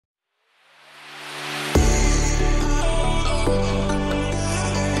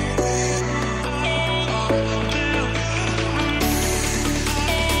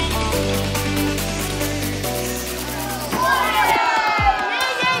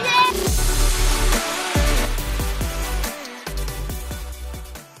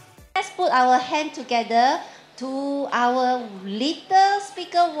put our hand together to our little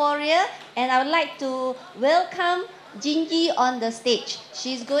speaker warrior, and I would like to welcome Jinji on the stage.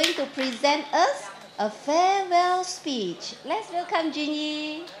 She's going to present us a farewell speech. Let's welcome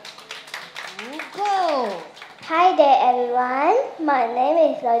Jinji. Go. Hi there everyone, my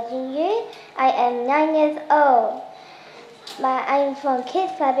name is Jinji. I am 9 years old. I'm from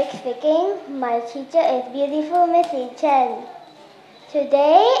Kids Public Speaking. My teacher is beautiful Miss Lee Chen.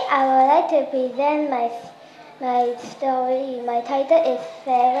 Today I would like to present my story. My title is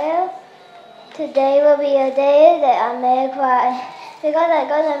Farewell. Today will be a day that I may cry because I'm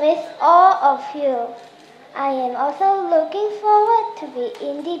gonna miss all of you. I am also looking forward to be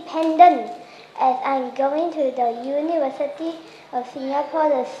independent as I'm going to the University of Singapore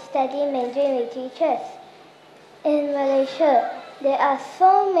to study Mandarin Literature. In Malaysia, there are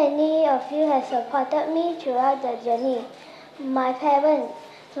so many of you who have supported me throughout the journey. My parents,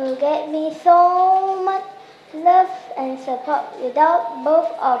 who gave me so much love and support. Without both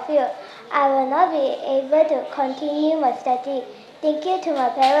of you, I will not be able to continue my study. Thank you to my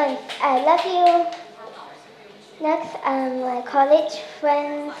parents. I love you. Next, my college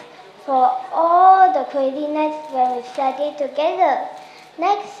friends for all the crazy nights when we studied together.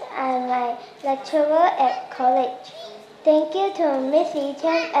 Next, I'm my lecturer at college. Thank you to Miss Lee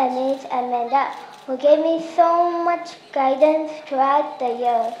Chen and Miss Amanda, who gave me so much guidance throughout the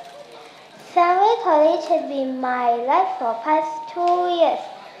year. Sunway College has been my life for past 2 years.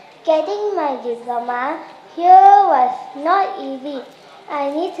 Getting my diploma here was not easy. I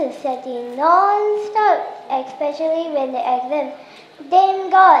need to study non-stop, especially when the exam.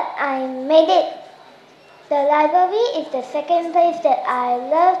 Thank God I made it. The library is the second place that I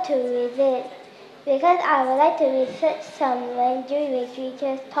love to visit because I would like to research some Mandarin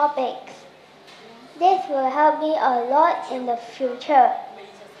literature topics. This will help me a lot in the future.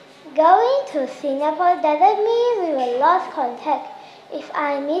 Going to Singapore doesn't mean we will lose contact. If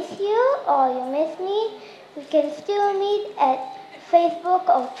I miss you or you miss me, we can still meet at Facebook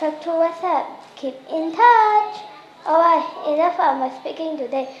or chat through WhatsApp. Keep in touch. Alright, enough of my speaking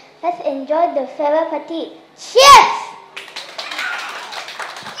today. Let's enjoy the farewell party. Cheers!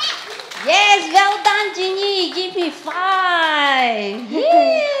 Yes, well done, Jinji. Give me 5.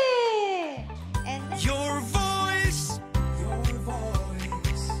 Yay!